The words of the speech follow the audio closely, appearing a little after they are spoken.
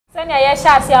Send a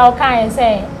shas ya can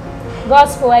say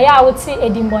gospel ya would see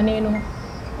Edimboneno.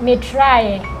 Me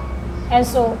try and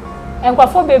so and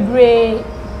Quafo Bebre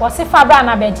was a Fabra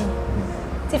na Beji.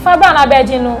 Ti Fabra na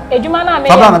Beji no, Ejuma na me.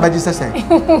 Fabra na Beji say.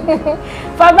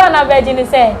 Fabra na Beji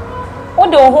say,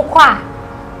 Odo Hokwa.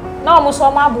 No,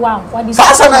 Musoma Bua, what is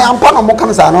Sasa na yampa no mo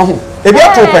kan sa no ho. Ebi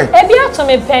ato pen. Ebi ato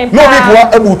me pen. No bi bo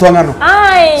ebuto na no.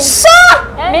 Ai. Sa.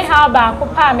 Me ha ba ko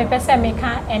pa me pese me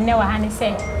kan enne wa ha ne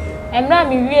say. Emra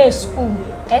me wie school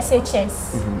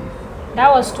SHS. That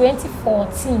was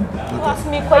 2014. Was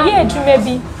me koye ejuma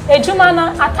bi. Ejuma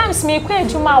na at times me ko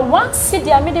ejuma once city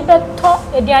me de beto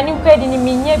ediani ko edi ni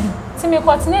minye bi. Ti me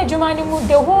ko tena ejuma ni mu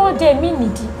the whole day me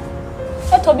nidi.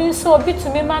 Eto bi so bi to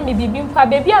me ma me bibi mpa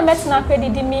baby a metna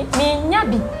credit me nya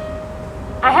bi.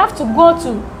 I have to go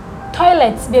to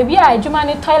toilets, baby. I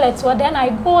jumani toilets. Well, then I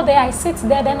go there, I sit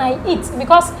there, then I eat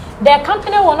because the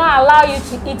company will not allow you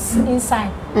to eat inside.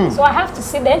 So I have to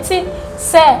sit there.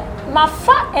 Say, my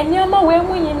fat and yama we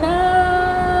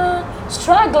na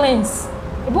strugglings.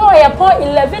 Boy, upon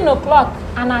 11 o'clock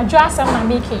and I dress and I'm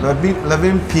making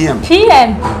 11 p.m.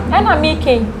 and I'm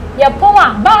making. Ya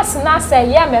poma bus na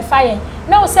say yeah me fire.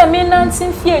 Now say me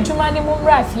nantin fie adwuma ni mu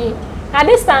rafie. A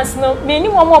distance no me ni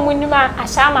mo munima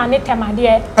ashama ne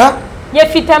temade. Ye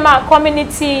fitema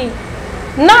community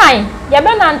 9 ye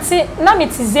be nanti na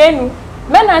metizenu.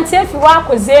 Me nanti afi wa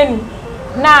akozenu.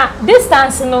 Na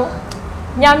distance no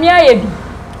nyamia ye bi.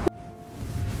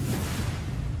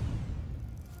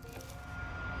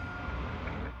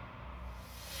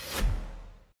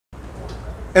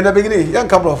 In the beginning, young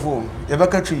couple of whom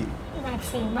you tree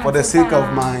for the sake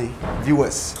of my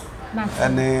viewers.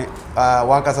 And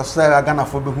one can say, I Ghana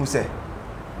for who say,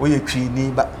 we tree ni,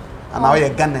 but and now you're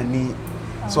Ghana ni.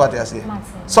 So what I say.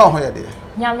 So where there?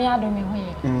 Yamia do me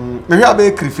here. Me have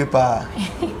a crifipa.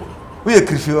 We a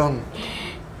crifion.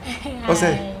 What's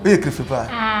say? We a crifipa.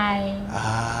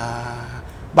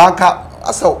 Banka,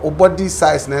 I saw body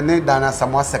size, and then Dana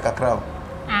Samoa Seka crowd.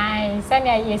 Aye, send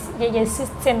your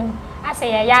system. I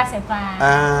say yes,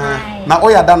 now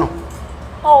oya dano.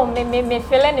 Oh, me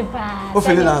feeling it pa.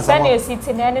 Send you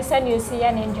sitting and send you see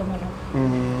an angel.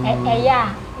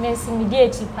 Yeah, Miss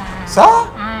immediate pa. Sir?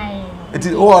 Aye. It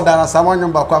is all done as someone you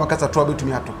back because I trouble to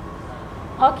me.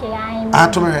 Okay, I'm.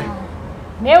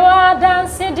 Me wa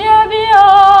dance debio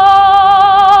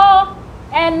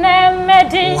and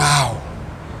medi. Wow.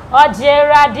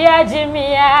 Ojera dia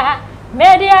jimia.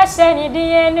 Media sheni di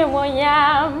enu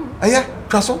moyam. Aya,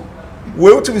 traso.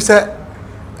 We to be say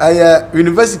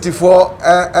university for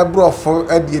a bro for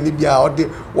the Libya or the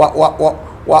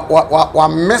wa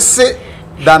messy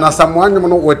than as someone you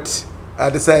know what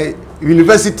they say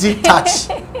university touch.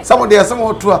 Some of there some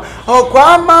of oh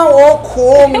grandma walk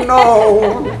home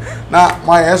no. Now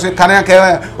my answer can I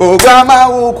oh grandma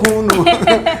walk home no.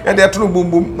 And they are true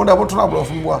boom boom. What about trouble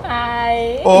from what?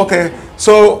 Okay,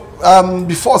 so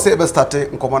before say ever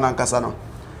started in Common Kasano.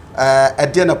 I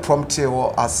didn't prompt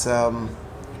you as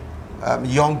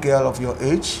young girl of your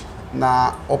age.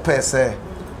 Na ope say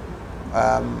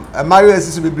Mario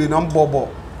is to be non bobo,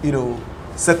 you know,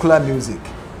 secular music.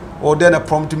 Or then a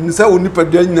prompt me say only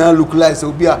pedal look like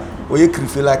so be a or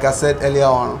like I said earlier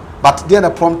on. But then a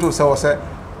prompt to say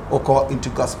or into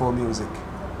gospel music.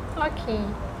 Okay.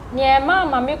 Yeah,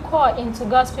 mama me call into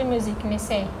gospel music me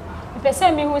say.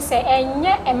 Person me who say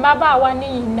enye emaba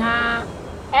wani na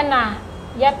ena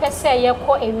ye pese ye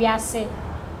ko ewiase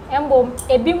embo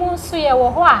ebi mu nso ye wo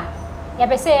ho a ye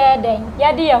pese ye den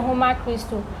ye de ye homa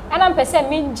Kristo ena pese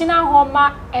me ngina ho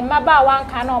ma emaba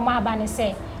wanka na o ma aba ne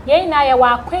se ye na ye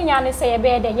wa kwanya ne se ye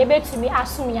be de ye betumi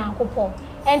asom Yankopon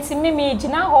enti me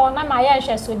ngina ho na ma ye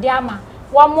nhwe so de ama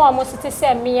wo mo site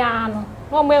se me ya no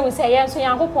no mo ehu se ye nso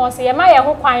Yankopon se ye ma ye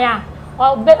ho kwan a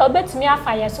obetumi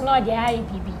afa ye so na o de ayi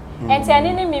bibi enti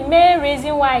ene ni me main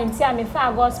reason why enti am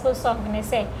fa gospel song ne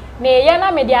say me ye na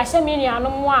me de ahye me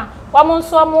nuanom a wo mo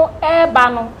nso mo eba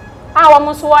no a wo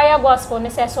mo nso wo ye gospel ne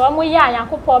say so mo ye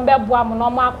Yankopon beboa mo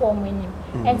no mo akọ mo enim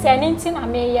enti ene nti na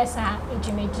me ye sa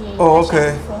ejumedie. Oh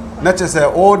okay. Na che say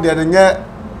all de nye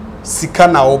sika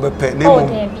na wo bepe na mo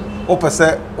o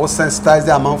pese o sensitize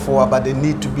the amount for about the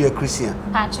need to be a Christian.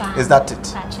 Is that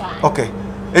it? Okay.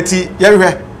 Eti ye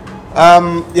hwe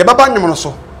ye baba nyom no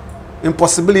so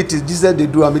impossibilities Jesus they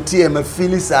do am tie am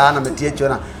feel sa na me tie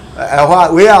chona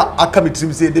we are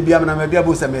akamitrim say de bia na me bia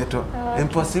bo se meto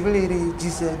impossibility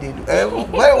Jesus they do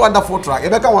very wonderful track e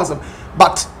be kan one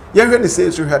but you hear the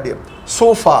say so here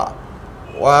so far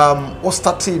what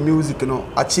starting music you know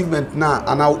achievement now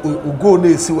and now we go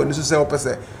na see when you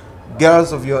say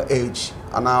girls of your age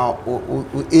and now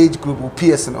age group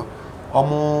peers you know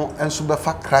omo enso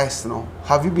befa Christ no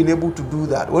have you been able to do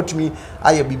that what me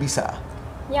aye bibisa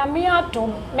nyame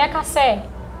adom meka say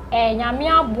nyame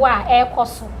aboa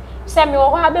ekoso se me wo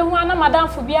ho abehu ana madam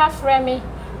fo bi afre me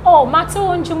oh mate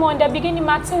wonjum on the beginning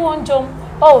mate wonjum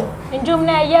oh njum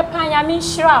na ye pa nyame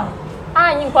nhira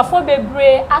anyi nkwafo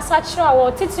bebre asachira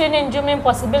wo titire ne njum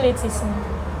impossibilities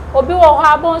obi wo ho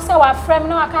abon se wa frem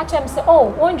na aka chem se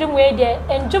oh wonjum we de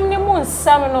njum ni mu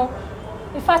nsam no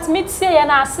in fact me tie ye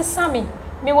na asesa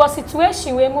me was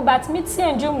situation we mu but me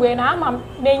tie njum we na ama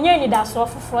menye ni da so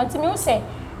front me wo se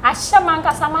ahya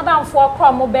manka samadam fo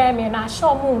kro mo be me na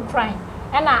ahya mo nkran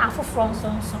e na afofro nso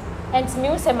and me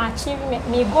wo se ma achieve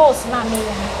me goals na me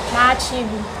na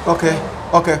achieve.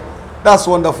 Okay that's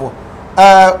wonderful.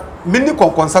 Mini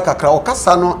konkonsa kakra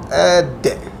okasa no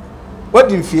de what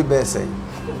do you feel better say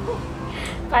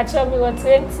Pacho me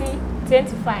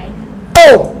 2025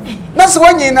 oh that's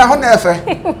when you na ho na efe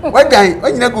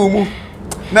when you na go mu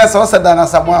na so sada na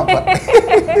samwa.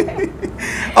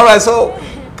 All right, so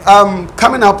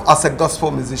coming up as a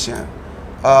gospel musician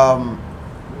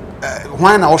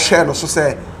when I share no so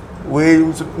say we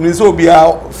nso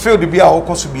bia field bia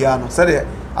okoso bia no say de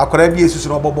akora bia esusu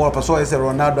no bobo person say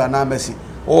Ronaldo and Messi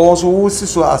also who see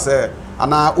so as a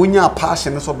ana unya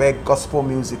passion so be gospel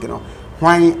music you know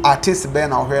when artist be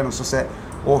na ohwe no so say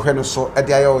ohwe no so e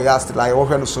dey ayo yast like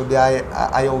ohwe no so dey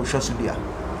ayo hwe so dia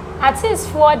artist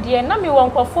for there na me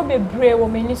won kwafo bebre wo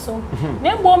mani so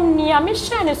na mbom ni a me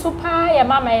hwe ne so pa ya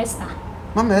Mama Esther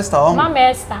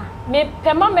me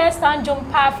pe Mama Esther njom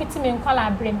pa fiti me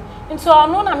nkwala brem nto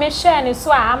ono na me hwe ne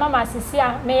so a Mama Sisi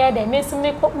a me ye de me sim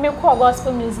me call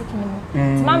gospel music ni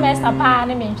Mama Esther pa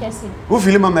na me ntwese who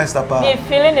feel Mama Esther pa me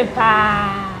feel ne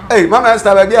pa hey Mama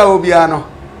Esther ba bia obi ano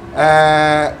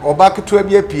obaketo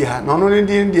abia pi ha no no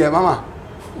ndi mama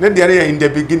ne de in the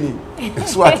beginning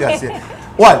so what you say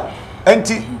well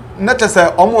enti not say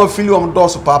omo feel om do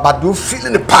so pa but do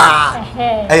feel ne pa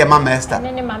Mama Esther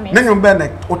ne nyum be ne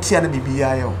otia na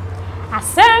bibia yo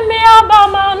asemi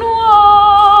abamanu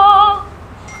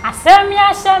asemi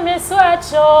ashemi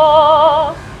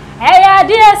suacho eya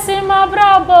die sima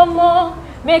brabomo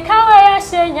mekawe ya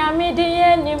shenya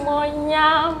midie ni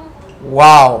monya.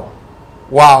 Wow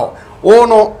oh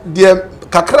no de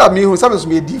kakra mi hu sabe so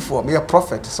me di for me a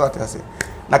prophet so what I say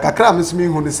na kakra mi so mi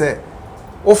hu ni say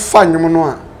o fa nwom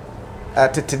no a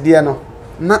tetede no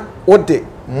na o de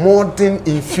modern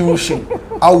infusion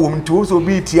awom to so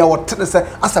be tia what say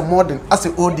as a modern as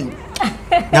a olding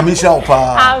nyamisha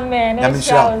opa amen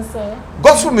nyamisha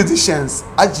gospel musicians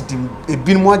agidim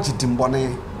ebinmu agidim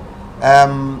bone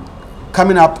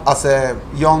coming up as a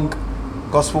young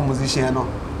gospel musician no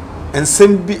and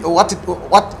sembi what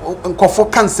nkofo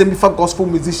can sembi for gospel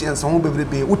musicians won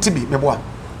bebrebe utibi meboa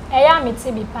eya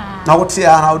metibi pa na what here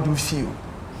how do you feel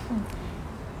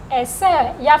ese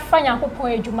ya fanya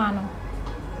kopon adwuma no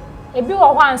ebi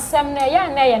wo ho ansem na ya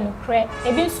na ye nokre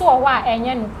ebi nso wo ho a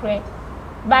enye nokre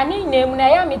ba ni nemu na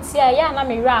ya metia ya na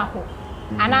me wra ho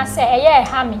ana se eye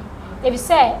ha me ebi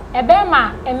se ebe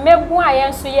ma emebu a ye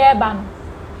nso ye ba no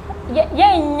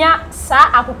ye nya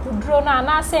sa akukudro na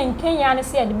na se nkenya ne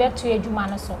se ye de beto adwuma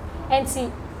no so enti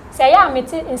se ya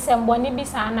meti nsemboni bi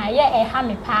sa na ye ha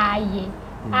me pa ye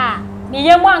ni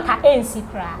ye mu anka ensi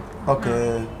kra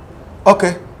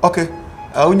okay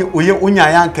unya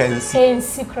yanka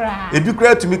ensi kra ebi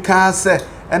kra to me kan se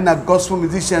na gospel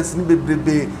musicians ni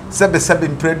bebrebe sebe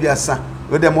imprediasa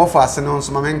we dem offer ase no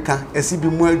so mamenka esi bi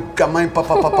mu agaman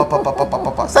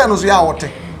papa say no so ya wote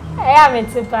ya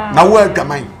meti pa na wo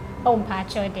agaman o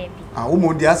mpacho debi wo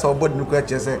mo dia sa obod no kwa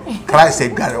chese Christ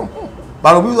egare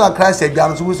but obi so Christ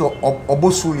egare so we so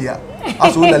obosulia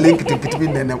aso na link tikiti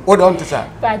nene o don tsa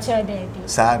mpacho debi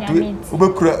sa du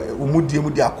obekura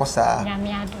umudi akosa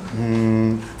nyame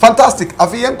ado fantastic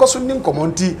afi yen koso nin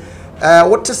komonti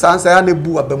what sansa ya na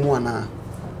bu abamu ana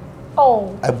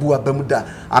abu abamu da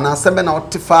ana sembe na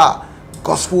otifa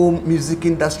gospel music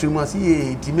industry must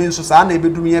dimension sa na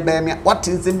ebedum ye be me what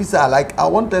is them bisa like I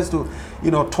want us to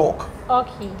talk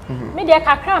okay me de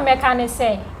kakra meka ne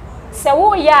se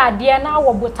wo ya de na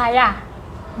wo botaya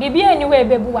bibi anyway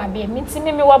bebu abe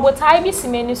mitimi me wo botaya bi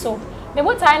simeni so me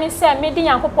botaya ne se me di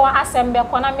yankopon asembe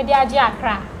ko na me de age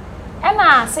akra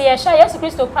ena se ye sha Yesu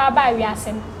Kristo kwa ba wi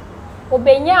asem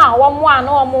obenya wo mo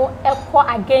ana wo mo ekọ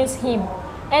against him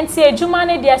enti ejuma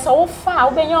ne de so wo fa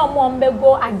obenya wo mo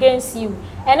mbego against you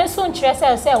ene so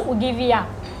nkyere se wo give ya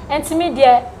enti me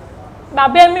de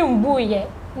baba mi mbu ye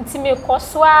enti me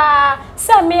koswa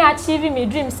se me achieve me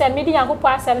dream se me di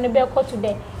yankopon asem ne be ko to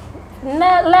the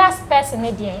last person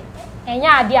ne de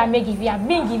enya ade a me give you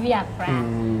me give you cry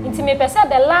until me person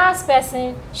the last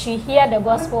person should hear the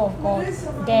gospel of God,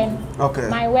 then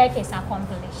my work is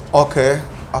accomplished. Okay,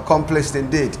 accomplished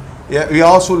indeed. Yeah, we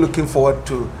are also looking forward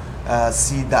to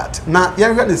see that. Now,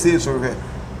 you're going to say so here.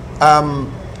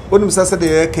 When we say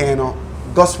the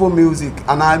gospel music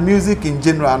and our music in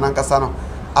general, and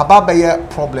about the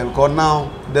problem because now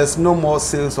there's no more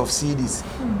sales of CDs.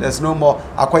 There's no more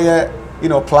acquire,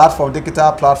 platform,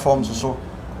 digital platforms. So,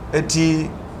 eti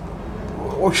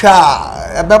osha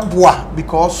ebeboa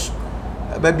because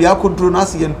baby I could do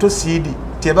nothing into CD.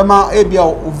 Tebema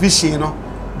ebia vision,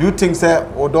 do you think say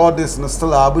all this no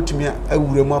still able to me a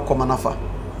urema komanafa?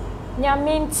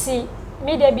 Nyaminti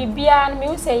me de bibia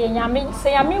me say nyame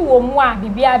say yame wo mu a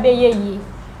bibia be ye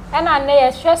and I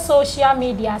na share social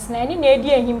medias na ni na edi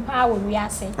ehim pa wo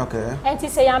wiase. Okay. Enti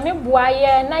say yame boa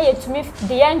ye na yetumi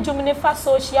de enjum fa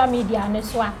social media ne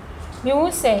so a me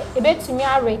hu say ebetumi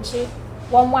arechi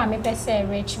wo mu a me pese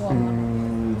reach wo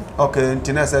mu. Okay,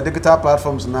 internet say digital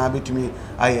platforms na betumi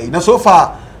aye. Na so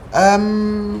far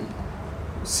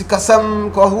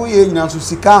sikasam ko hu ye nyina so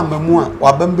sika amamu a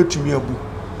wabam betumi abu.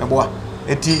 Eboa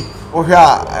eti ohwe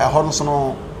a ho so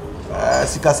no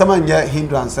sikasam anya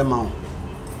hindrance ma.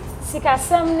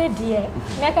 Sikasam ne de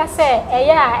meka say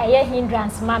eye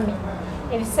hindrance ma me.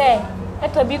 If say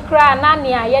eto bi kra na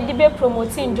ne a ye de be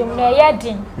promote ndum na eye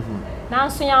din. Na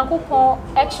nso yankopon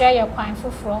e kire ye kwan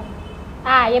foforo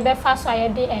ye be fa so ye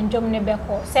de ndum ne be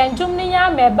ko. Se ndum ne ya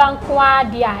me banko a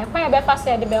de a kwan ye be fa so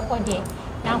ye de be ko de.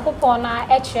 Yankopon na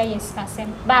e kire ye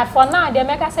sikasam. But for now de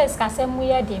meka say sikasam mu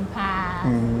ye din pa.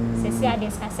 Sesi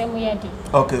ade sikasam mu ye din.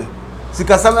 Okay.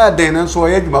 Sikasam ya den nso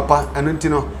ye dwuma pa eno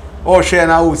ntino. Oh, share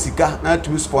now sika na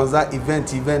to sponsor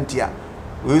event ya.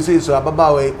 We say so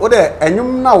ababa we. O de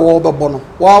enyum na wo bebo no.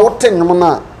 Wa wo tenyum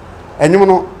na enyum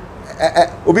no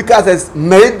obi ka says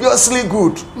marvelously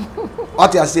good.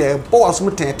 What you say boss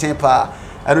mu ten pa.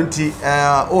 Anunti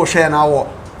oh share now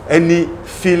any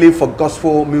feeling for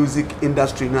gospel music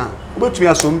industry now. Obetumi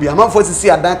asom bia man for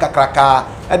sisi adan kakraka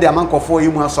e de amankofo yi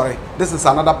mu asori. This is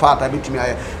another part I betumi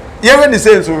aye. Ye when the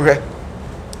say so hwe.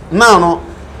 Now no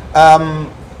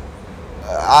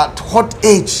at what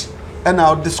age and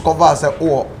I'll discover as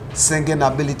singing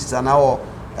abilities and our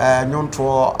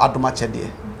nyonto adomachede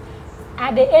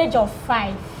at the age of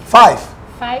 5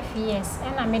 years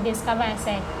and I may discover I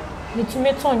say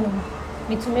mitumetonum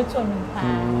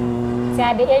say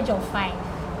at the age of 5.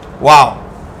 Wow,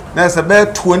 that's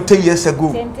about 20 years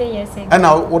ago. 20 years ago. And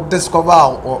I would discover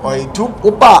or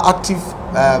active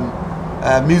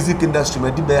music industry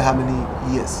maybe by how many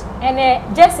years?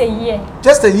 And just a year.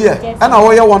 Just a year. And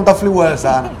I hear wonderfully well,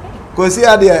 sir. Because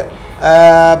here there,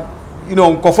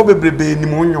 nkofo bebrebe ni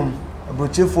monyom,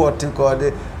 broche for think or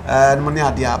the money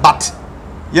idea. But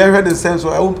you heard the sense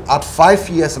at 5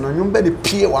 years and you be the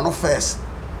peer one of first.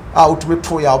 Out me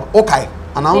throw ya okay.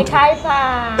 And out.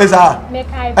 Is that?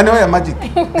 I know your magic.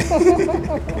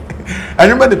 And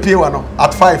you be the peer one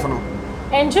at 5 no.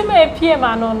 And you may peer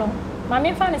man no.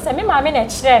 Mami fan say me mami na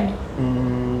kire me.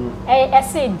 I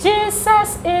say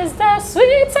Jesus is the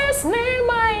sweetest name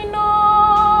I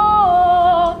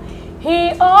know.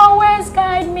 He always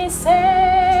guide me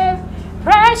safe.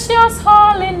 Precious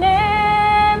holy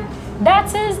name.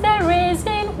 That is the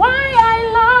reason why I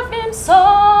love him so.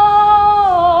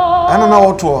 I don't know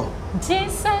what to.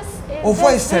 Jesus is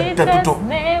the sweetest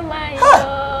name I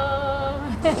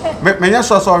know. Me just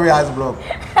sorry eyes block.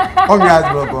 On your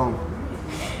eyes block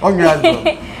on your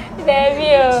husband.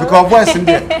 Because voice in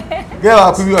there. Girl,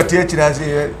 I could be a teacher as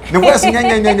here. The voice in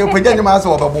your pajamas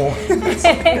over more.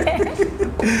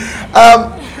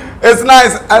 It's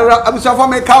nice. I'm sure for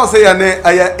me, cow say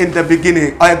in the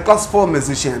beginning, I a gospel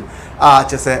musician.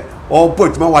 Just say, oh,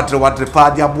 put my water,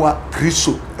 party, abua,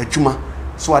 Christo, a chuma.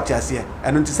 So what you say.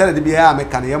 And when you said the beer, I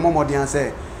can hear more than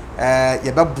say,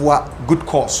 Yababua, good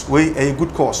cause, way a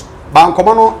good cause.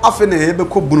 Bankomano, often a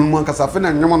hebeko bunman, Casafin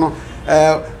and Yamano.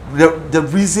 The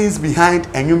reasons behind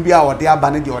Enyumbia or their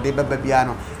banner or the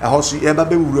babiano, a horse ever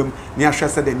be room near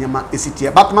Chester than Yama is it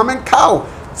here. But Mamma cow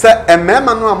said a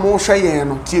memano more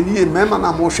cheyenne, till ye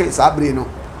memana more shay sabrino.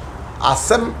 As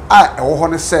some I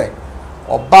or say,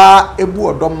 or bar a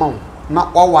boor domon,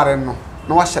 not all warren, no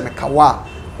washamekawa,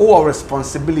 or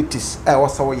responsibilities, I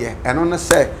was so ye, and on a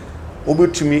say. Over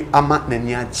to me, I'm at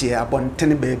Nanya chair, but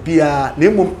baby,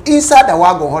 name inside the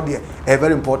wagon, hodie, a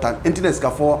very important internet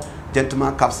for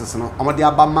gentleman capsules. No, I'm the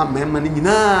Abama,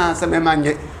 man, some man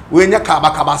yet. When you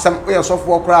cabacaba, some way of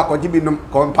software crack or gibinum,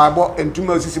 compatible and 2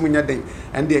 months in your day,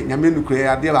 and then Yamin create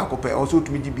a cope also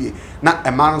to me GB. Not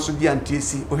a man so dear and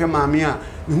TC, or your mamma,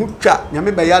 who chat,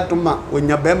 Yami Bayatuma, when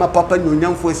your bema papa, your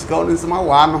young voice called in some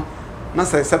one. na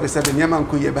say sebe nyama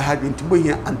nko ye be ha nti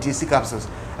bohia anti capsules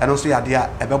eno so yade a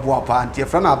ebebo apa anti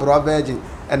efra na abro virgin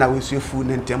na we suefu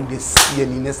ne ntem de sie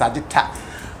ni ne sadeta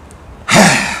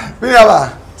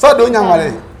Biaba so do nya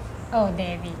wale oh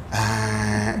David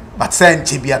but say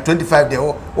nchi bia 25 de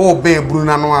o be buru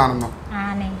na no ano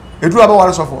ane eduru aba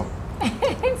wale sofo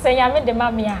say yame de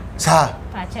mamia sa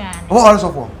acha ane o wale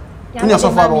sofo nya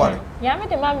sofo aba wale yame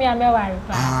de mamia me ware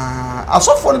pa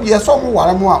asofo no bia so mo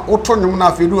ware mo a oto nwum na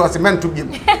afedu cement biem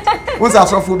won sa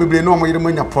asofo bebre no mo yire mo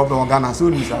nya problem Ghana so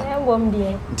ni sa embom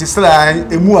de nti sra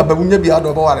emu ababunya bia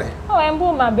do ba ware oh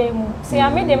embu ma be mu say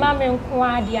yame de mame nko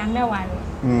ade a me ware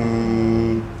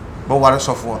but what is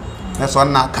software? That's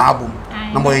one na carbon.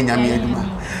 No more in Yami.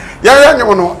 Yeah,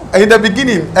 no. In the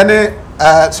beginning, any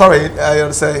sorry,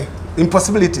 I'll say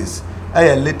impossibilities.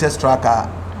 A latest tracker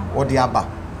or the about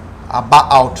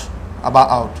out.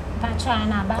 Out.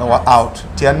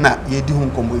 Tiana, ye do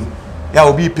hum combo. Ya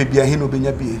will be pebia hino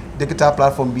benya be. Digital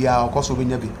platform be our cost of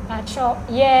benya be.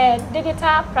 Yeah,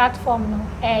 digital platform no.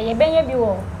 Ye benya be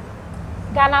wo.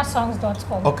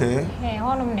 GhanaSongs.com. Okay.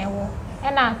 Honum newo.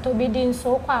 Ena to be din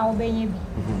so kwa obenye bi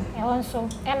so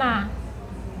ena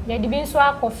ye di bin so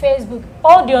akọ Facebook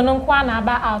audio no kwa na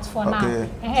ba out for now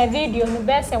video no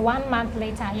be say 1 month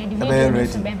later ye di video no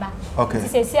to beba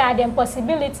say see the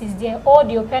possibilities there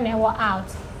audio pen e out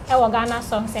e wo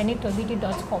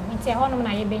GhanaSongs.com nti honum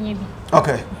na ye benye bi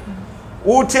okay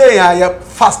wo tie ya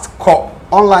fast call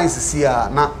online sia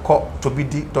na call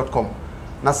tobidi.com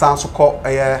na sanso call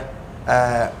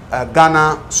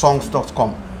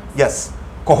GhanaSongs.com yes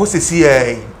ko ho sesi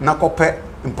na kope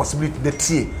impossibility de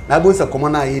tie na go se komo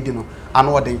na yedi no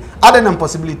ano odin other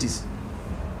impossibilities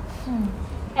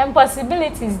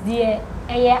impossibilities there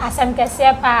asem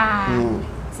kese pa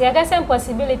se ya kese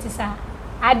impossibilities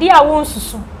ade a won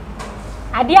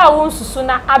susu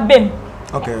na abem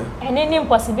okay any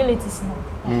impossibilities no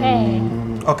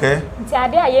okay nti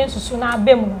ade a yen susu na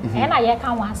abem no na ye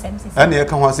kan wa asem sisi na ye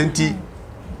kan wa asem ti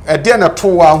ade na to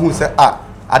wa hu se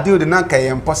ade de na kai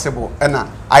impossible na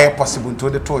aye possible to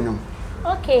the to nyom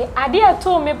okay ade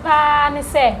to me pa ni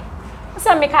say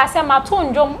me ka say ma to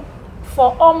njom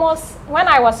for almost when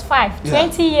I was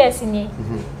 20 years in here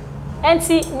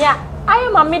enti nya I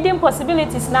am a medium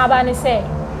possibilities na ba ni say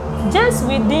just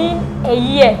within a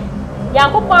year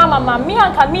yankopon mama me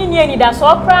anka me ni da so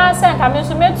kra say anka me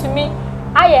so metumi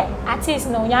aye artist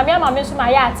no nyame ama me so ma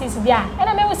aye artist bia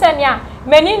ena me say nia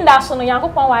many nda so no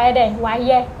yankopon wa ye den wa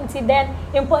ye until then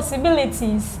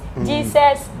impossibilities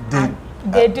Jesus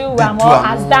they do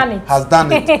has done it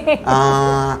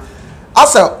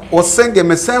asa o senge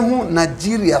me sen hu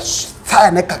Nigeria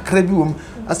style ne kakra bi wom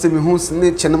asa me hu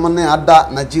ne chenema ne ada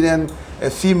Nigerian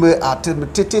female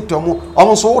artist tete to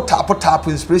omo so tap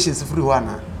inspirations free ho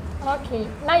ana okay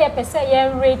na ye pese ye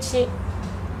reach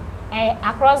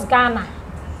across Ghana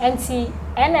and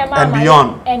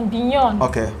beyond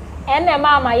okay and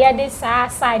mama ye this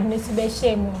side me to be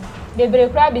shame the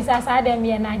brekra bisa sa dem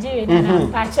ye Nigeria na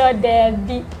pacho de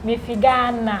bi me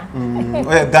figana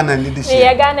Ghana ni this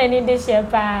year Ghana ni this year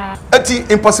pa ati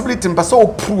impossibility mpasa o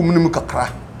prove mu kakra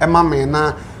e ma me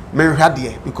na me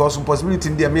hwade because impossibility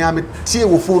dey me am tie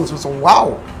wo phone so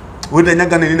wow we dey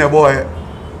Ghana ni na boy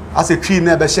as a tree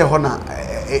na be share ho na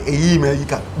eyi me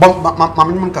yika ma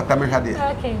me kakra me hwade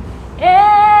okay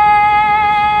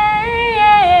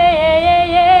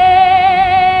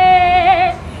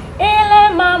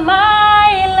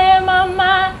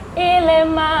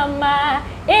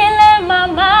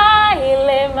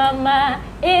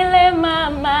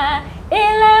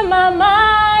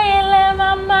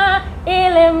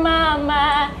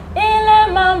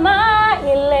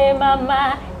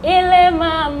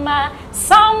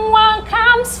someone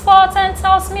comes forth and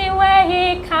tells me where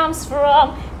he comes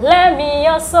from. Let me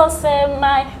also say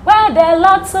where the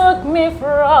Lord took me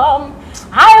from.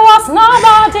 I was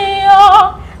nobody,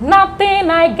 nothing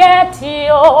I get,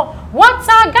 what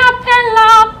agape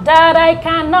love that I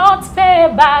cannot pay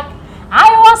back. I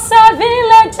was a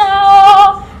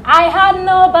villager, I had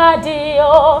nobody,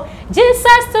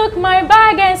 Jesus took my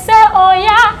bag and said, oh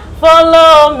yeah,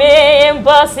 follow me,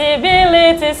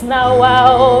 impossibilities now,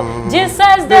 wow.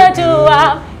 Jesus the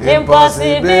doer,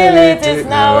 impossibilities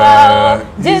now, wow.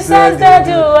 Jesus the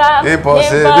doer,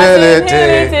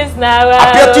 impossibilities now, wow.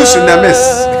 Appear to miss.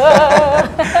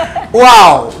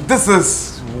 Wow, this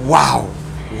is wow.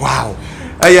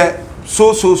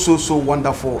 So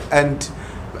wonderful. And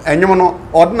you know,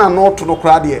 ordinary not to no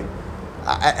crowd here.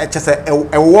 I just say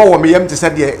a war me to say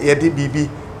ye di bibi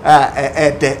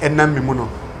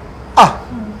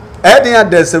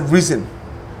there's a reason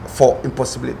for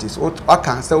impossibilities. I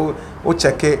can say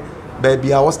check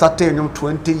baby I was starting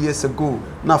 20 years ago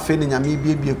na fe ne nyame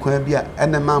bie kwan bia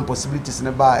and man possibilities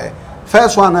ne buy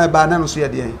first one I buy na so ye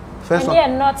dey first one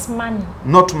and not money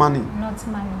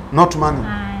not money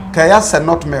kaya say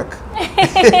not milk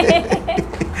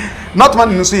not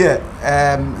money no so ye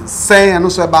say no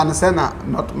so ba no say na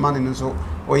not money no so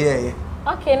oye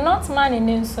okay not money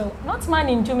no so not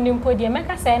money njumni mpodi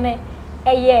meka say na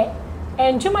eye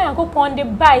enjuma yakopon de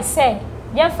buy say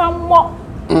ye fa mo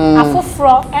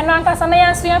afofro eno ankasa na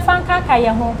yanso ye fa nkaka ye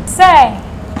ho say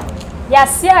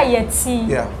yase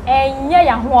ayeti enye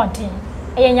ya ho odin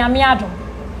eye nyame ado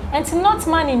enti not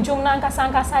money njum na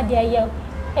ankasa de ye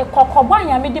ekokobo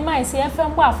anyame de mai say ye fa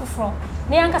mbo afofro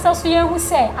na yankasa so ye hu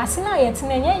say asina ayeti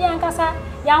na enye yankasa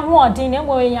ya ho odin na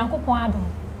mo ye yakopon ado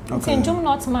enti njum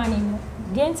not money no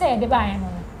de enti ye de buy no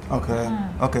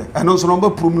okay and also number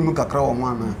problem kakra wo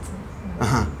ana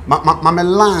my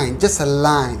line, just a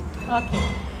line. Okay.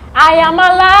 I am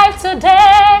alive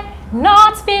today,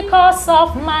 not because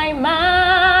of my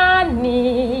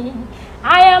money.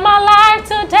 I am alive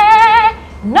today,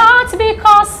 not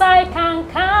because I can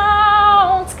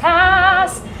count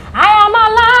cars. I am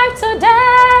alive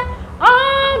today,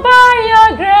 all by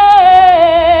your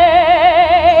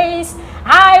grace.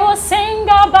 I will sing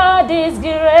about this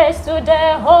grace to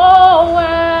the whole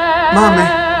world.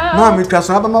 Mama, trust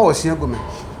Bama was here go.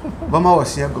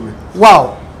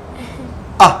 Wow.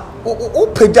 O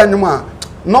pejanuma.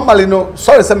 Normally no,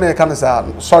 sorry say me can say,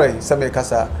 sorry say me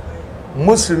kasa.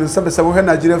 Muslim say we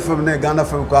Nigeria film na Ghana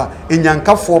film kwa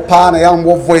enyankafo pa na ya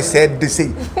mo voice said the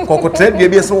same. Kokotre bia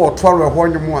bia so wo tware ho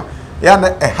nwum a ya na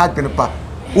e hagene pa.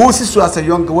 Wo sisu as a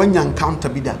young when encounter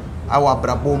bi da. Our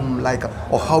brabom like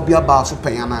or how bia ba so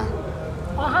panyana.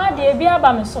 O ha de bia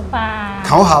ba me so pa.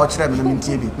 Ka o ha o kire me na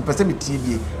mentie bi. Me pese me tie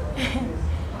bi.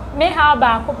 Me how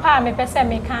ba ko pa me pese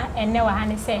me kan enne wa ha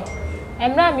ne say.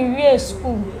 Emra me wie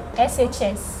school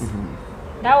SHS.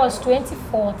 That was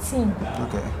 2014.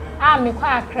 Okay. Me kwa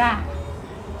Accra.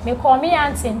 Me call me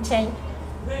auntie nchen.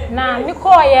 Na me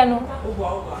call ye no.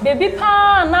 Baby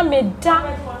pa na me da.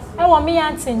 E wo me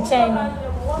auntie nchen no.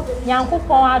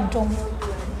 Nyankopon adom.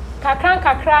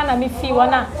 Kakra na me fi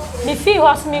wona. Me fi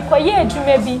hos me koye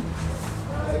adwuma bi.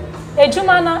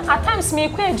 Ejuma na at times me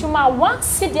kwa ejuma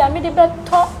once dia me de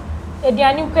beto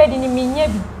ediani kwa di ni minya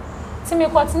bi. Ti me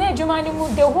kwatena ejuma ni mu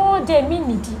the whole day me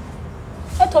nidi.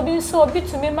 Eto bi so obi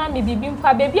to me ma me bibi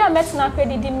mpa baby a metena kwa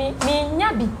di me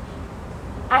nya bi.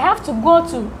 I have to go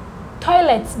to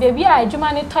toilet. Baby I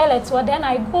ejuma ni toilet well then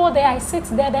I go there I sit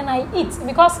there then I eat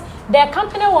because the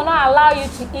company will not allow you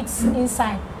to eat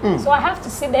inside. So I have to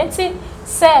sit there until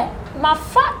say my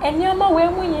fa enyama we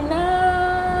mu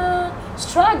nyina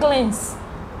strugglings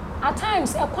at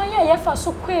times ekwanya ye fa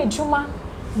so kwa ejuma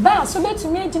ba so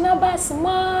betumi agina ba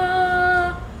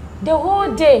sima the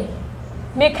whole day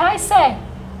make I say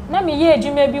na me ye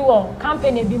ejuma bi wo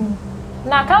company bi mu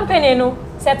na company no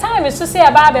say time so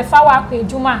say ba be fa wa kwa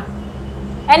ejuma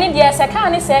eni de say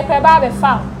kan ni say kwa ba be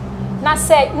fa na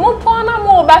say mu pon na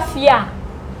mu ba fia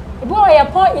e bo ye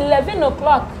pon 11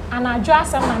 o'clock and ajo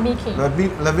asem na make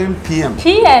 11 p.m.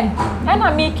 and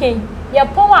I make ye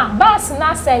pon bus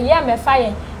na say ye me fa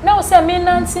ye na o say me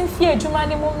nantin fie ejuma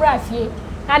ni mu mra fie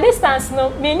na distance no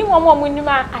me ni wo mo ni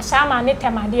ma ashama ne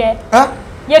temade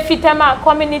ye fitema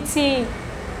community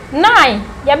 9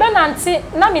 ye be nanti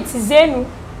na mitizenu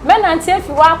me nanti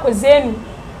afi wa akozenu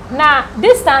na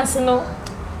distance no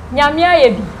nyame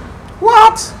ayebi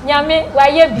what nyame wa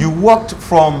yebi you walked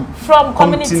from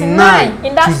community 9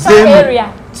 in that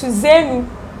area to Zenu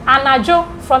anajo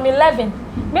from 11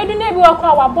 medu na bi wa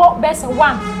kwa wabo best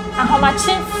 1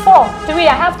 ahomachi 4 3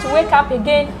 I have to wake up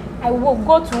again I will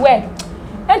go to work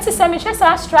enti se me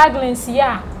hwesa struggling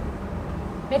here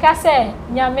make I say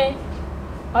nyame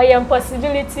or your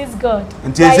possibilities God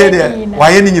enti say there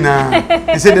why ni nyina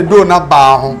he say the door na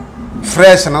ba ho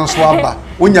fresh na so aba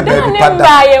onya ba bi pada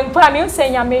ba ye mpa me say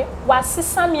nyame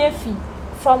wasesa me afi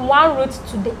from one route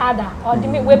to the other or the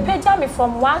we page me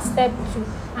from one step to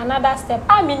another step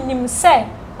I mean him say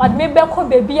or me be ko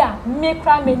baby a me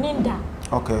kra me ninda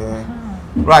okay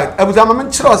right ebuzama me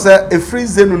chiro say e free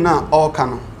zenu na all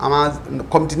kano ama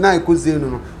community ko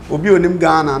zenu no obi onim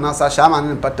Ghana na sa shama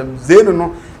ne patam zenu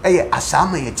no eye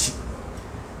ashama yachi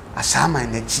ashama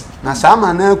nachi na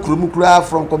ashama na kurumukura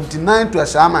from community 9 to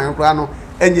ashama nkura no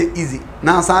enye easy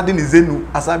na sa de ne zenu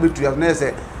asabe tu ya na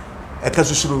say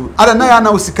ekasushuru ada na ya na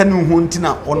osika ne hu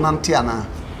ntina onante ana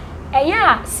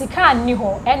eya sika ni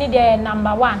ho eni de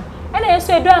number 1 ena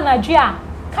yeso edu anadwo a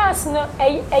cars no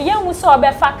eya hu se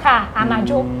obefa car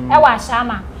anadwo e wa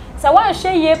ashama se wan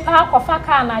hwe ye pa kofa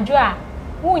car anadwo a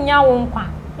wunya wo nkwa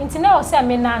nti na o se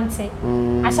me nante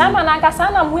ashama na nkasa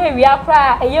na mu ewia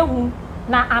kra eyehu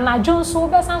na anajo nso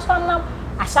be san so na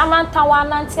ashama ntawa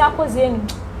nante akoze ni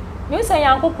me se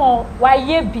yankopon wa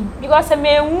ye bi because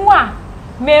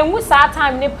menwu sa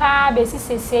time ni pa be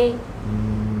sisese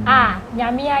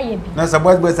nyame aye bi na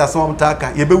boys asom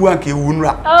taka ye bewu anka ewu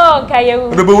nra nka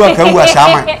yewu no bewu anka wu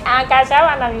ashama anka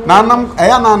shama na mi na nam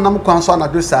eya na nam kwan so na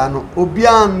do saa no obi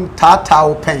an tata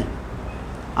wo pen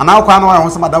ana kwa na ho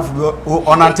se madafu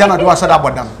onante na do ashada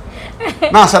bodam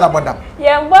na ashada bodam ye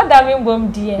bodam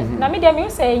mbom die na me de me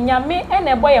se nyame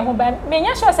ene boye ho ba me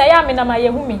nya sure se ya me na ma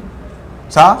yehu me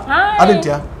sa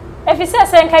adentia efise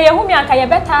se nka yehu me anka ye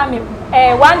beta me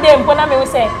one day mpo na me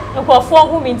se nkofo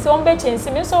hu me nti on be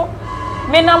chensi me so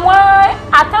me na mo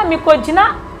ata me ko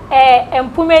gina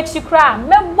empume chikra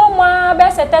me bomo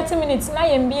be se 30 minutes na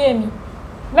ye mbie mi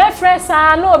me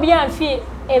fresa na obi anfi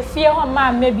efie ho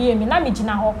ma me bie mi na me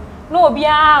gina ho na obi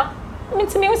a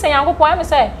mitimi hu se yankopon me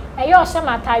se eyo hye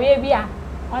matawe bia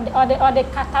ode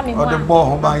kata me ho ode bo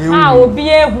ho ba ye obi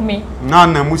ehu me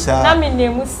na musa na me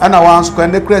nemusa ana wan so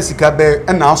kwende kra sika be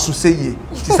na aso seye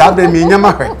ti sa be me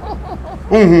nyama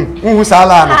hwe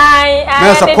sala no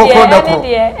na sa kokoro da ko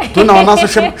to na ona so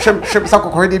shim sa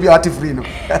kokoro de bi ati free no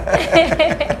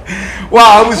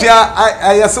wa abusia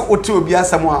ayase otu obi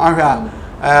asam ahwa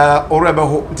orebe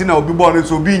ho ntina obi bo no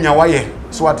so obi nya waye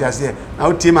so ati ase na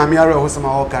otie ma me are ho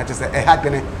sama o ka se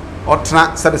hadwene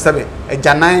otena sebe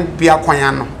ejanan bia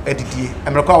kwan no edidie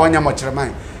emereko awanya mo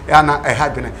kireman ya na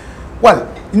hadwene well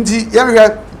nti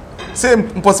yehwe same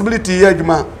possibility ya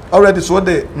adwuma already so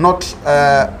the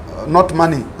not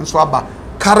money nso aba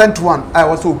current one I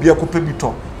was obi akopa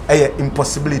bito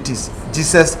impossibilities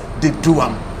Jesus did do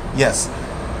am yes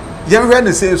yehwe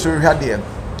ne say so hwa de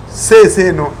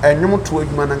say no enwom to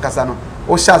adwuma na nkasa no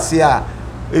o hyase a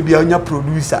ebia onya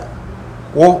producer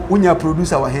unya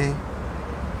producer wa he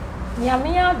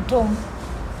Yamia dom.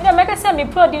 Ina make say me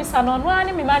producer no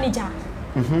ani me manager.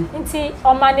 Nti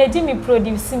o manage me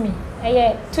produce me.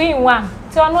 2 in 1.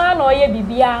 Ti ono ana oye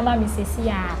bibia ma me sesi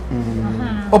ya.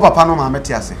 O papa no ma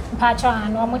meti ase. Pacho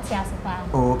ana o meti ase pa.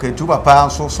 Okay, tu papa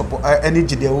so support any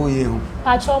gide wo ye hu.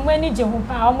 Pacho mo ani je hu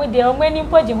pa. O mo de o mo ani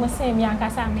poje hu se mi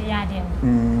ankasa me ya de. O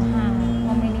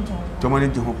mo ani je hu. To mo ani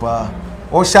je hu pa.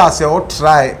 O sha say o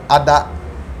try other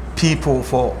people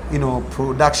for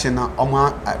production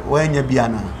wanya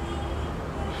biana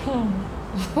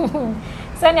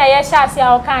sanya ya shasi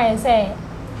a okan say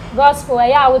gospel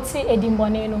ya wuti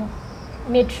edimbone no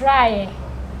me try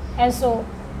and so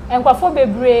enkwafo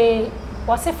bebre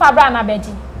wo se fabra na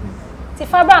beji ti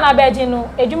fabra na beji no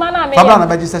eduma na me fabra na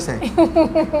beji sese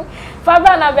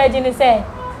fabra na beji ni say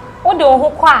o de ho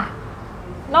kwa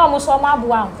na omo so ma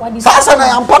boa wadi sasa na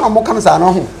ampa no mo kan sa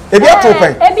no ho ebi ato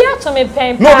pen ebi ato me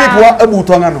pen no bi po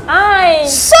abuto nga no ai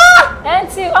sa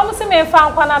enti omo se me fa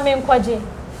nkwa na me nkwaje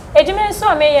ejuma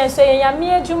nso me ye so ye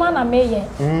nyame ejuma na me ye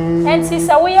enti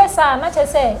se wo ye sa na che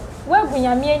se wo agu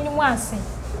nyame anyum ase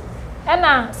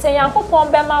ena se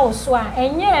yankopon be ma wo so a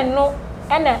enye no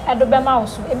ena edo be ma wo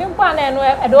so ebi mpo na eno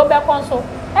edo be kon so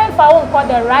enfa wo nko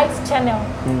the right channel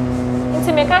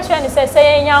enti me ka hwe ni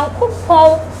se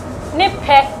yankopon ni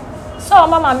pe so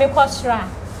mama me kosra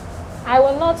I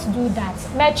will not do that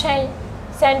me chen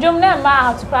senjum na ma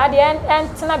out prade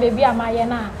entina baby amaye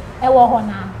na e wo ho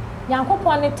na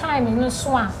yankopon ni time no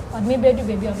so a od me bedu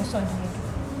baby o so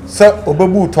do so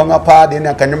obabu tonga pa de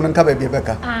na kanyum nka baby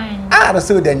beka ah da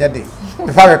so de nya de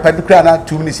me fa pe du kra na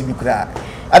 2 minutes bi kra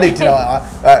ade ti na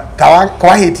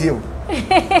kwa heti o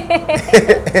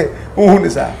uhunu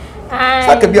sa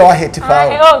saka bia wa heti fa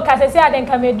o nka sesi ade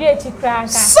nka medu echi kra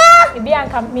nka bia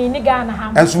nka me ni ga na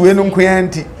ha enso we no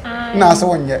nkoyanti na so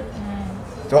wonye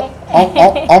so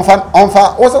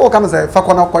onfa o se o kam se fa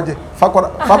kona kwaje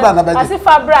fabra na beji asi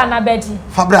fabra na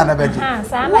beji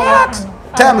sa na ya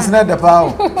terms na de pa o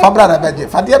fabra na beji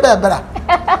fa de be bra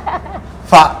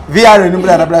fa VR no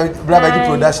bra beji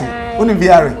production uni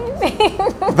VR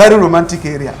very romantic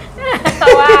area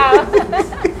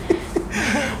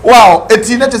wow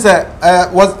eti na say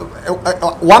was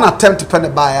one attempt to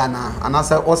pen by ana and I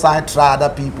said also I try other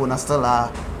people na still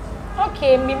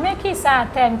okay me make it sa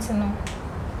attempt no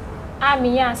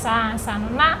ami ya sa no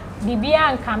na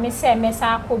bibia nka me say me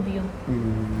sa akobio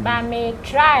ba me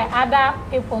try other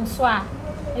people so a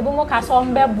ebu mo ka so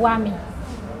mbeboa me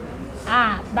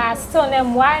ba still na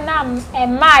mwai na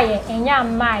emaye enya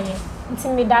maye nti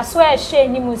me da so e hwe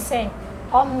ni mu say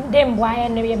de mboa ye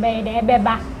no ye be de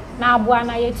ebeba na aboa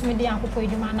na yetumi de yankopɔ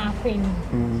edwuma na akɔ eni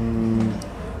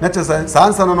na tse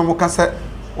sansa no mo ka se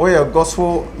oye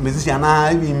gospel musician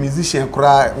na musician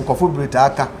kura nkofo brita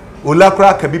aka ola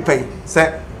kura ka bi pen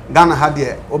se Ghana had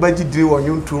there obeji diri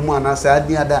wonyo ntu mu anasa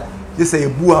adi ada je say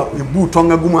ebu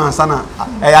tonga gu mu ansa na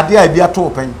ade a bi ato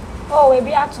pen oh we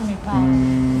be ato me pa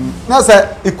na say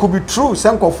it could be true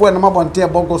senkofo e na mabonte e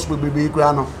gospel bebe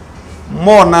kura no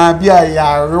more na bia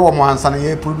ya rewo mo ansa na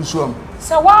ye produce am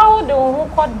so wow do hu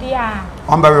kodia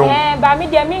ombewe ba me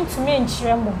dia me ntumi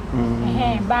nchire mo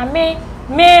ba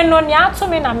me no ni ato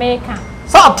me na me ka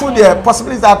sa ato the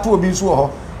possibility ato obi so ho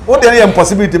o de na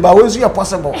impossibility ba we so ya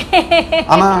possible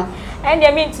ana and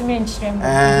dia me ntumi nchire mo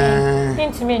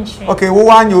ntumi nchire okay wo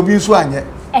wanye obi so anye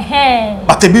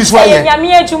but ebi so aye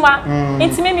nyame adwuma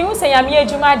ntumi mi hu se nyame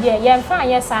adwuma de ye mfa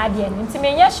anye saa de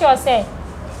ntumi nya sure se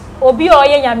obi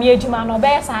oye nyame adwuma no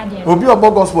be saa de obi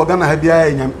obo gospel Ghana ha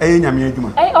bia nyame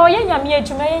adwuma oye nyame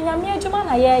adwuma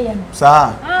na ye no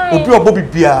saa obi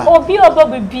obo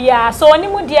bibia so oni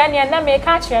mu de ne na me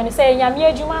ka kire no se nyame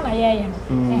adwuma na ye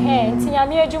no nti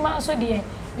nyame adwuma so de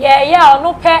ye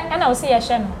ono pe na o se ye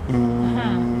hye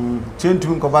no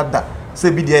chentu nkobada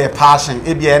se bi de ye passion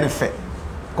e bia ne fe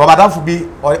ko madam fu bi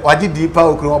oji di pa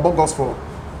okro obo gospel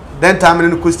then time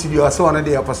no ko studio ase one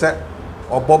de opose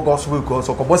obo gospel ko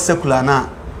so ko bo secular na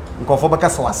nkofo beka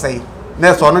so asai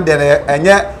na so no de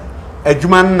enye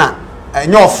adwuma na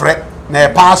enye ofre na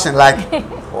passion like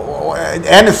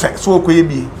any effect so ko ye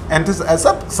bi and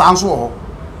except sounds ho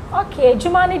okay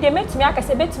adwuma ni de metumi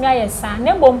akase betumi ayesa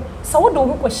na mbom so wo do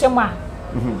hu ko hyem a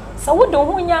so wo do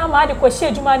hu nya ma de ko hye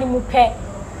adwuma ni mu pe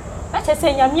na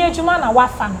chese nyame adwuma na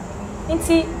wafa no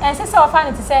nti ense se wafa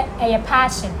ne ti se eye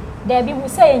passion there be hu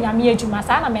se nyame adwuma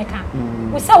sa na meka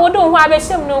hu se wo do hu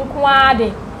abehyem no nko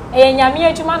ade eye nyame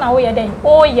adwuma na wo ye den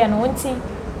o ye no nti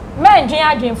mandwen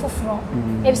adwen foforo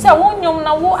e se wo nyom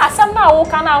na wo asem na wo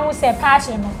ka na hu se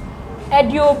passion no e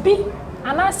di obi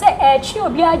ana se e chi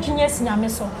obi adwen asinyame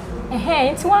so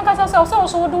nti wan ka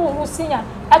so wo do hu sinya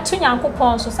atu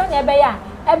nyankopon so se na ebe ya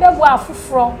ebe bu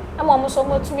afoforo ama mo so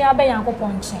motumi abe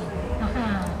nyankopon chen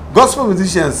gospel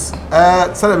musicians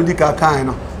celebrity ka kan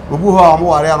no obu ho am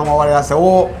ware no mo ware ase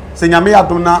wo se nyame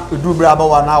adom na edu bra ba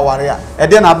wa na ware a e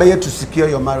de na be to secure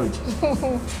your marriage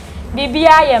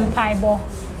bibia ye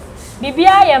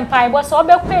mpaibo so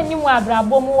obekwa enimu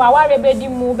abrabo mu wa ware be di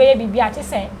mu be bibia che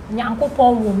se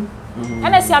nyankopon wo mu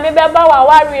ana si ame be ba wa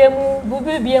ware mu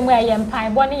bubibie mu ye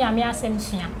mpaibo ne nyame asem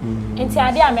sua enti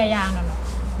ade ameya no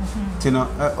tino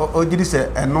ogidi se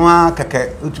eno a keke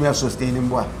utumi sustain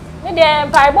mbo ne de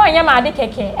mpaibo anya ma de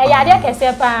keke e ya de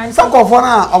kese pa nti sakofo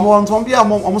na omo ntom bia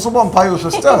omo so bo mpayo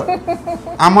so still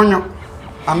amonyo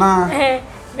ana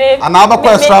ana ba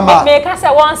kwa extra ma me ka se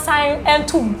one sign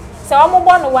entum se omo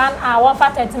bo no 1 hour for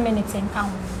 30 minutes in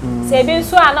count se bi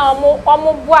nso ana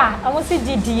omo bo a omo si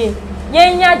gidie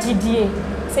yenya gidie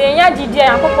se yenya gidie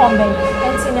akopon ben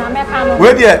enti na meka no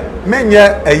we de menye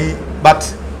ayi but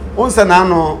onse na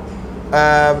no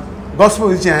gospel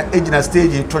musician ejina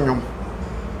stage tonyom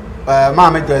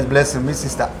mama Joyce blessing my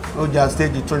sister oja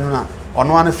stage tonyom na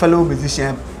ono an fellow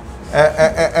musician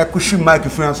kushi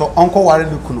microphone so onko ware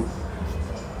ne kunu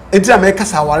edira me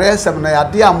kasa ware esem na ya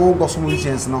de amo gospel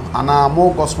musicians no ana amo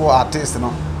gospel artists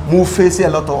no mu face a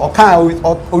lot of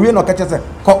owie no kache se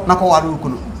na ko ware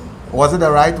kunu was it the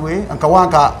right way anka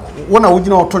wanka wona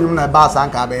wugina otonyom na ba sa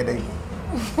anka be den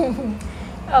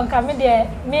onka me de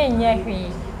me nye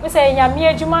hwi we say nyame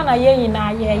adwuma na ye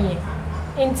nyina ye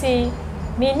enti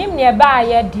minim ne ba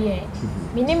ye de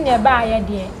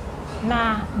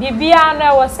na bibia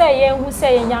na wo say ye hu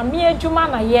say nyame adwuma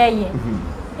na ye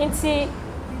enti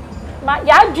ma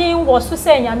ya dwen wo so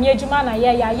say nyame adwuma na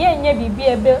ye nye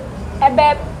bibia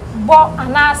ebe bo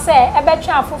ana say ebe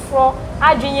twa afoforo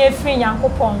adwen ye firi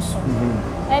nyankopon so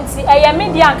enti eye me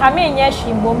dia nka me nye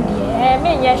hwimbom de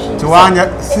me nye hwi to anya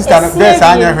sister there's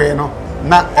anya hwe no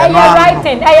na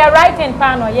writing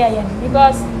pan or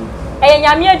because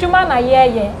nyame adwuma na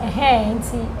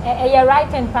enti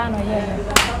writing pan or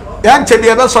yan che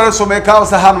de be sorry so make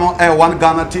house ha no one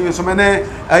Ghana TV so mene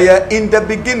in the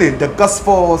beginning the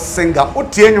gospel singer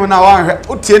otie nyu na wan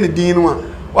otie ne din no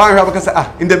wan hwe because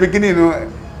in the beginning no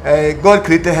God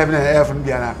created heaven and earth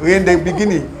biana in the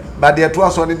beginning but there to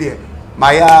us on there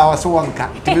maya was one kan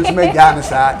tibi so me Ghana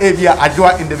sa bia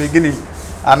adwa in the beginning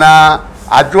ana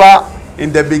adwa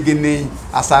in the beginning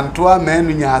asantoa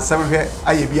menu nya asem hwe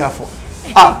aye biafo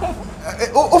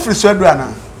ofri so adura na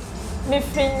me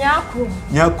finya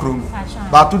krum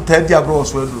ba tu tedi agro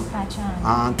so aduru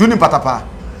tuni patapa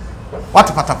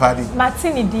what patapa di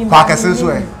matini di kwa kese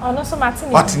so ono so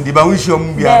matini what ndi ba wishio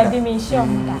mu bia bi me shio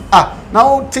mu na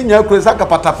o tinya kro saka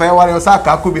patapa e ware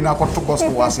saka akobi na koto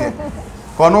gospel wase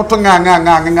ko no to nga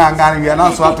wi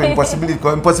na so ato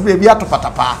impossibility bi ato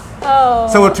patapa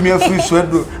se watumi afiri so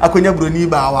adu akonya broni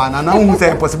ba wa na hu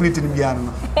say impossibility ni bia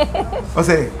no O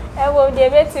say will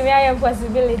debate me I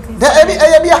possibilities.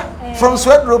 From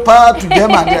Swedropa to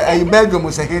German, a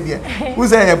Belgium say here. Who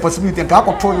say a possibility ka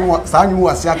ko to you say you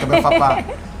was yak be papa.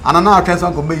 And now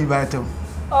person go be invite.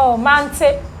 Oh,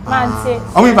 mante.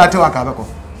 O me invite wan ka be ko.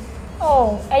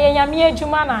 Oh, nyame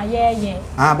adwuma na ye.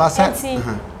 Ah, ba say.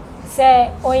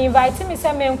 Say o invite me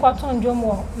say me nkoto ndwom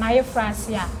wo na ye France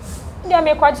a. Ndia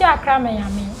me kwaje akra me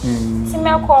nyame. Si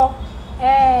me ko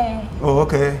Oh,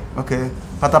 okay.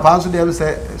 Patapa nso dey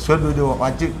say Swedro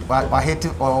dey wa hate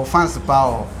or fans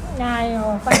power.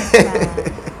 Nah, fans.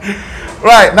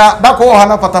 Right, now that ko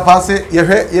hana patapa say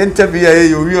ye interview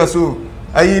ye so.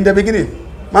 Ayi in the beginning.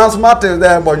 Man smart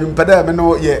there but you pede me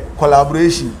no ye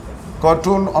collaboration.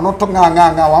 Cartoon ono to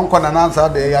nga wan ko na answer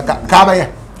dey ya ka ba ye.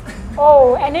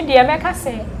 Oh, ene dey make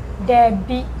say there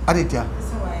be. Aditia.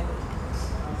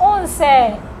 On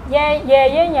say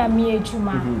ye nyame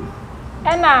adwuma.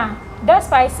 Ena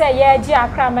despite say ye gi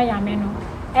akra ma nyame no.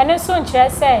 Ene so nkyere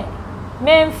say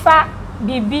memfa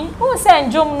bibi. On say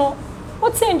njum no.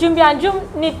 What's in njum bi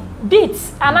anjum ni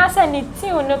beats and I say ni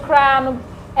tune no kra no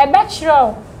e be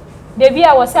kire baby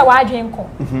a wo say wa adwen ko.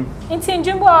 Nti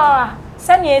njum bo a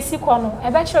say na esi ko no e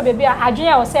be kire baby a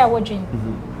adwen a wo say wo dwen.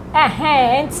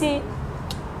 Nti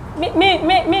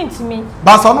me to me.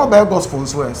 But so no be gospel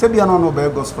so say bia no be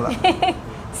gospel.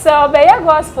 So be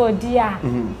gospel dia.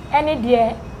 Ene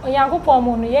de Onyankopon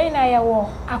mu no ye na ye wo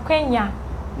akwanya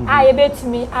a ye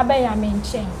betumi abenya me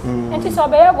nchen. Nti so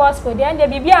be gospel dia nde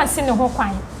bibia anse ne ho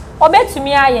kwan.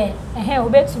 Obetumi aye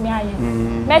obetumi aye.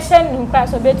 Meshen nkwa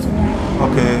so obetumi aye.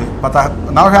 Okay, but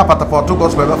now here pataport to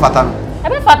gospel be fata no. E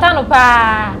be fata no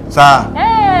pa. Sa.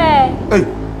 E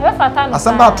be fata no.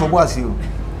 Asamba to bo asi o.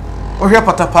 O here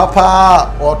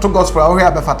patapapa or to gospel o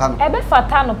here be fata no. E be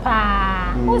fata no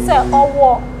pa. Who say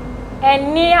owo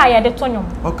eni aye de tonyom.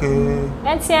 Okay.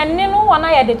 Enti eni no wona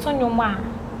aye de tonyom a.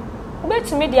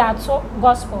 Obetumi de ato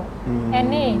gospel.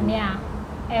 Eni ni a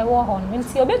ewo ho no.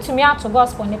 Enti obetumi ato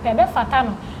gospel ne pe be fata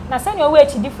no. Na se ne owo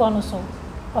echidifo no so.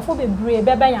 Ofo bebre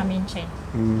be ya me nchen.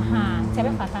 Te be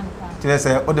fata no pa. Tire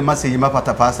se o de message ma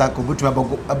patapa sa ko butumi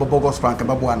abobo gospel anke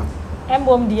babo ano.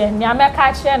 Embom de ni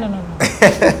ameka kire no no.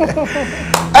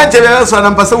 Anje be so na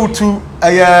mpasa utu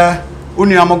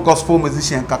uniam gospel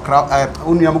musician kakra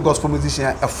uniam gospel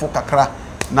musician efo kakra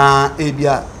na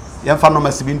ebia yemfa no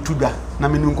masibi ntuda na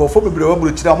menu nkofo bebre wa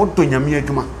bro kira mo do nyame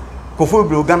adwuma kofo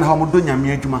bebre ogan ha mo do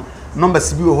nyame adwuma number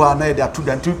sibi wo ha na ye de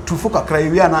atuda tufo kakra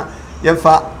ewia na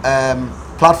yemfa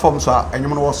platforms a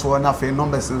enyum no wo so na fe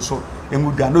numbers so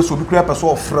engudwa no so bi kura person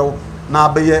ofrew na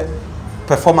abeye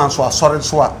performance so asore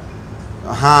so a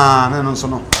na no so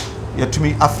no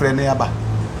yatumi afre na yaba.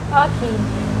 Okay.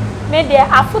 Me de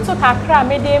afuto kakra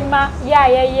me de ma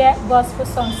ye gospel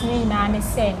songs ni na ne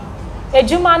say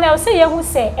ejuma na o say ye hu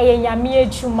say nyame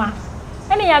ejuma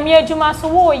ene nyame ejuma so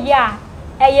wo ya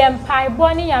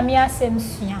mpaibo ni nyame asem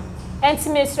sua enti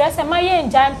me stress ma ye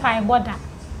njan mpaibo da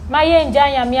ma ye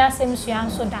njan nyame asem sua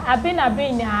so da abena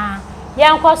benya ye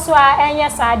nkoso a enye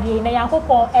saade na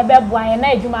yankopon ebeboa ye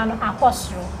na ejuma no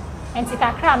akosoro enti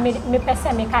kakra me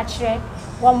pese me ka kire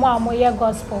womo amoye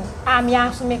gospel ami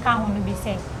aso me ka hono bi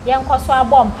se ye nkoso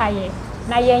abom paye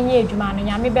na ye nye edwuma no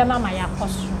nyame be mama ya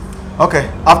koso. Okay,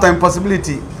 after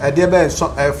impossibility there be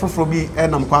fufuro bi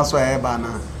enam kwaso e ba na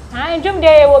ndwum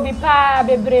de wo bi pa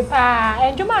bebre pa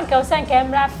ndwuma nke o se nke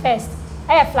emra first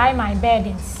fly my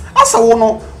burdens asa wo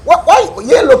no why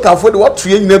ye local for the what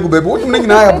tue nyina gu bebe wonum na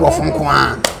nyina ya brofo nko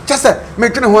a just me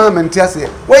twene ho amenti ase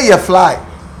where you fly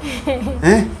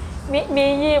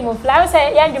me mo fly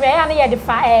say ya ndwuma ya na ye de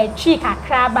fa chi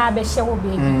kakra ba be hye wo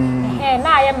be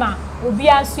na aye ma obi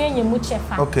anso enyemu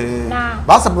chefa okay na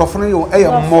ba sa brofo no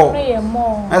yo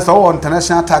more esa wo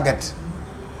international target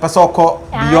pesa ko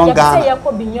beyond Ghana ya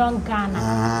ko beyond Ghana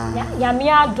ya mi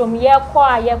adom ye ko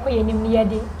a ye ko yenim ye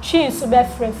de chi so be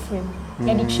frefrem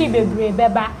ye de chi bebre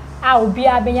beba a obi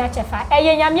abenya chefa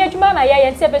ye nyame adwuma na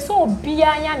ye nse be so obi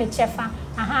anya ne chefa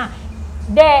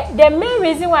the main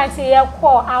reason why say ye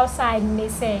call outside me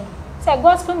say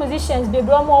gospel musicians be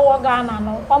bro mo wo Ghana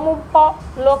no omo po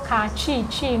local chi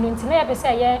no nti na ye be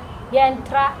say ye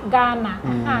entra Ghana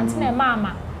nti na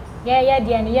mama ye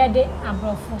de ne ye de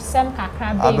abrofo sem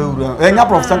kakra be abewura enya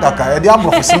professor kakra ye de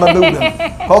abrofo sem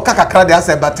abewura ko kakra de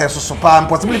ase bate so pa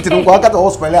possibility no ko aka to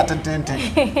hospital atententen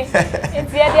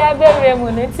nti ye de abewura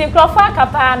mu no nti krofo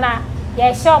akapa na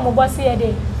ye hye omo bosi ye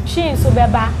de chi so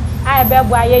beba ai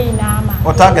bebo aye yina ama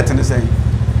o target ni say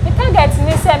the target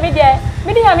ni say me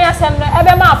de yami asem no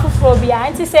ebe ma afufuro bia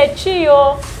nti say chi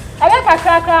o ebe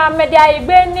kakra me de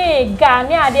aigbe ni ga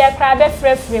ni ade kra be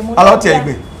frefre mu ala oti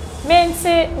aigbe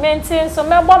menti so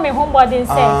me bo me home body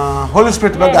say Holy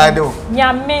Spirit be guide o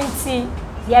nya menti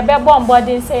ye be bomb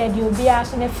body say ye obi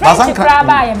aso ne French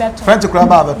craba ye beto French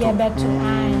craba beto ye beto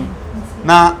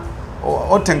na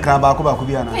o tenkan ba ko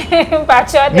bia na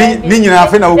mpacho de ni nyina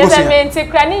afi na wo kosia menti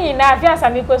kra ni nyina afi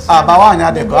asami kosia ba wa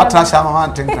anya de ko atrasha ma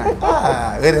wan tenkan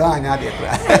we de wa anya de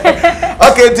kra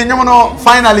okay tinyum no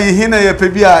finally hina ye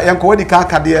pebia ye ko wadi ka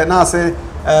akade na say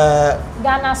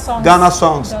Ghana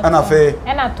songs and afi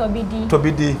na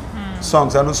tobidi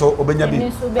songs and so obenya bi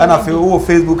and afi wo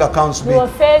Facebook accounts bi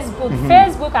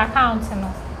Facebook account no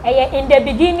in the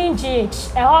beginning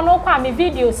GH no kwa me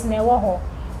videos na wo ho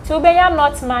to obenya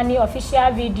not money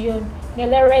official video the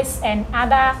lyrics and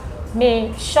other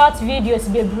me short videos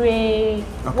bebre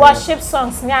worship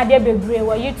songs na ade bebre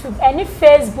wo YouTube any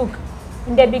Facebook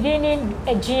in the beginning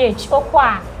GH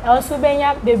okwa also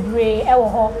obenya bebre e wo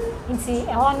ho nti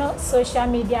no social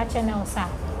media channels are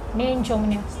main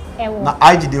jomne na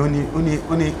IG de oni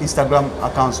Instagram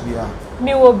accounts bi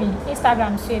me will be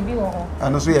Instagram so bi wo ho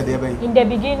ano so ye de ben in the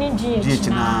beginning GH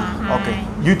na okay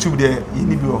YouTube de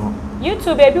ni bi wo ho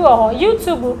YouTube bi wo ho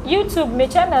YouTube me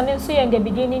channel nso so in the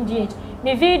beginning GH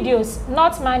me videos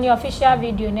not money official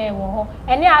video na wo ho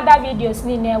any other videos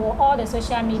ni na wo all the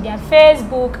social media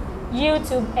Facebook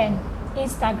YouTube and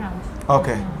Instagram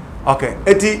okay okay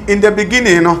eti in the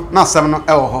beginning no na sam no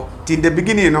e wo ho ti in the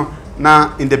beginning no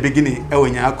na in the beginning e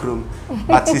wonya akrom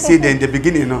but you see in the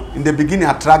beginning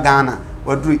atra Ghana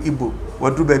wadru Igbo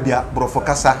wadru babia brofo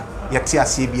kasa yete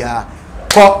ase bia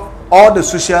ko all the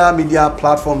social media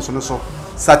platforms so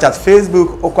such as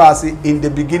Facebook okwasi in the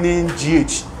beginning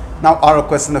GH now our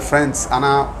requesting the friends and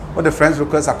what the friends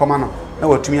request are come no na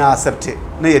watumi accept it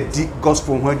na ye di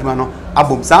gospel ho adwuma no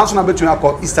abom sanso na betumi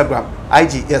akọ Instagram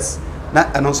IG yes na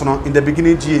eno so no in the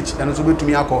beginning GH eno so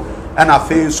betumi akọ na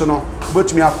afi so no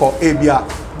betumi akọ ebia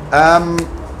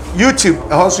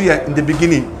YouTube also here in the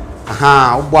beginning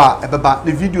ogba ebeba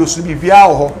the videos bi bia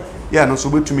ho ye no so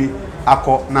betumi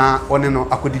akọ na one no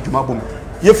akodi dwuma bom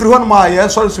ye free hono ma ye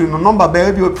sorry no number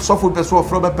ba bi so full person of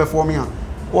pro performing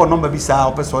o number bi sa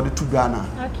o person de tu Ghana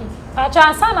okay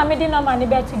Pacha na me di number ni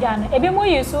be to Ghana ebi mo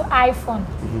use iPhone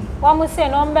one mo say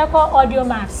number ko audio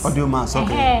max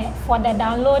okay for the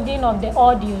downloading of the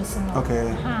audios no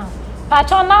okay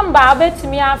Pacha number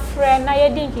betumi afre na ye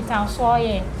di nkita so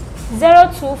ye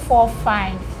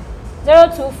 0245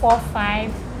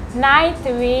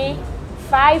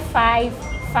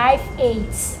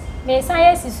 935558 me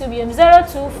say sisu bi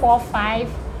 0245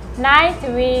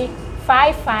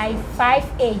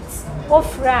 935558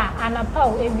 ofra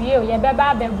anapao ewie ye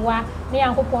beba beboa ne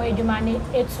yankopon eduma ne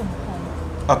etum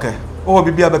okay o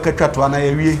bibia bekatwato na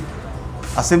ewie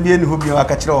asem bi eni ho bia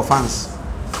aka kire o fans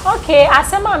okay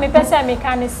asem a me pese me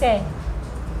kan se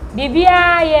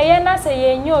bibia ye na se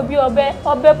ye nya obi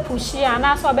obe pushi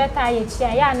ana so beta ye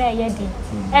chia ya na ye di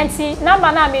enti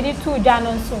number na me di tu dwa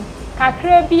no so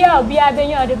kakra bia obi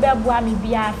abenya ode beboa me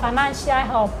bia financial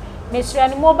help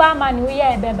Mr. mobile money we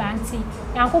ye beba anti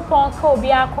yankopon ka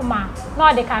obi akoma na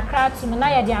ode kakra tu na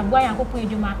ye de aboa yankopon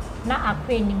eduma na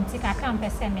akwa enim ti kakra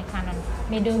mpese me kanon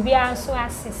me de obi anso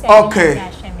ase se okay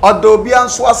odo obi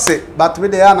anso ase but we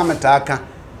de ya na metaka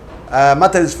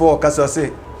matters for kasa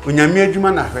se onyame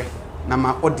eduma na hwe na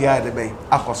ma ode ya de ben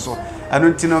akoso eno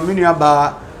ntino menu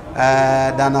aba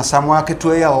dana samwa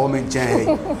keto ya o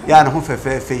menchen ya na ho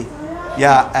fefefe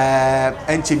ya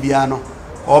enche bia no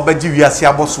obaji wiase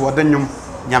aboso odenyum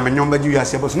nyamenyum baji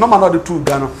wiase aboso no ma no de tu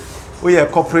Ghana oye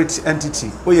corporate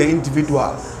entity oye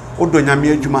individual odo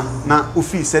nyame adwuma na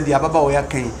ofi se de ababa oya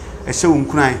kan ehye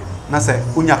wonkuran na se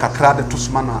onya kakra de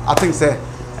tosoma na I think say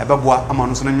ebeboa ama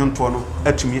no so no nyonto no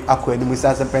atumi akọ animu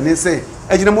sase pene se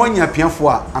agina mo anya piafo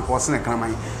a ankose ne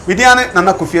kraman widiane na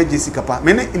na Kofi Jesse kapa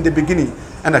me in the beginning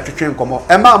and atwetwe nkomo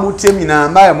ema mo tie mina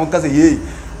ma ya mo kase ye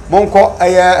monko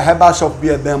eye herbal shop bi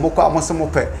e mo ko amose mo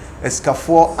pe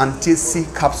Escafo anti-C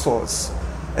capsules.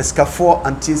 Escafo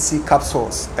anti-C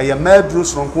capsules. Aya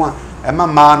medrus ronko a ema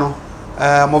ma no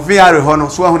mo viare ho no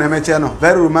so ahu na meche no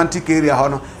very romantic area ho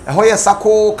no ho ye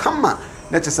sako kama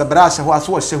na chese brush ho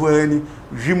aso hye ho ani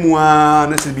hwimua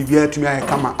na se bibia tumi aye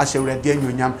kama ahye wrade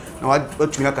anyonyam na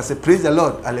watumi aka se praise the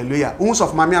Lord hallelujah uns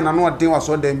of mama na no den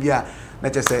waso dan bia na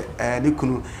chese ni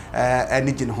kunu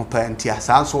ni gine ho pa ntia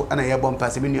sa so na ye bompa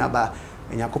se menu aba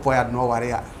enyakopo ya no ware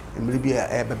ya emlibi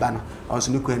beba no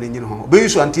onso ni ko enyi ho be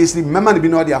yusu antiesi mema ne bi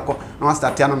no de akọ na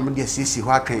start ya no de asisi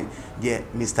ho akan de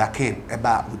Mr. Ken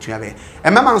eba butua be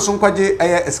mema nso nkwaje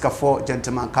Escafo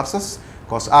gentleman capsules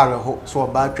cause are ho so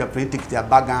ba twa predict ya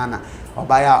bagana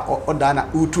oba ya odana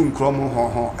utu nkromo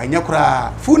ho enye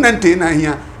kura fu nante na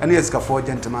hia ene Escafo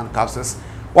gentleman capsules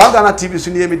Wagana TV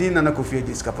so ni emedi na Kofi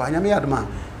Jesse kapa nyame yadma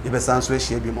ye be sanso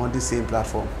ehia bi on the same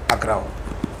platform akrao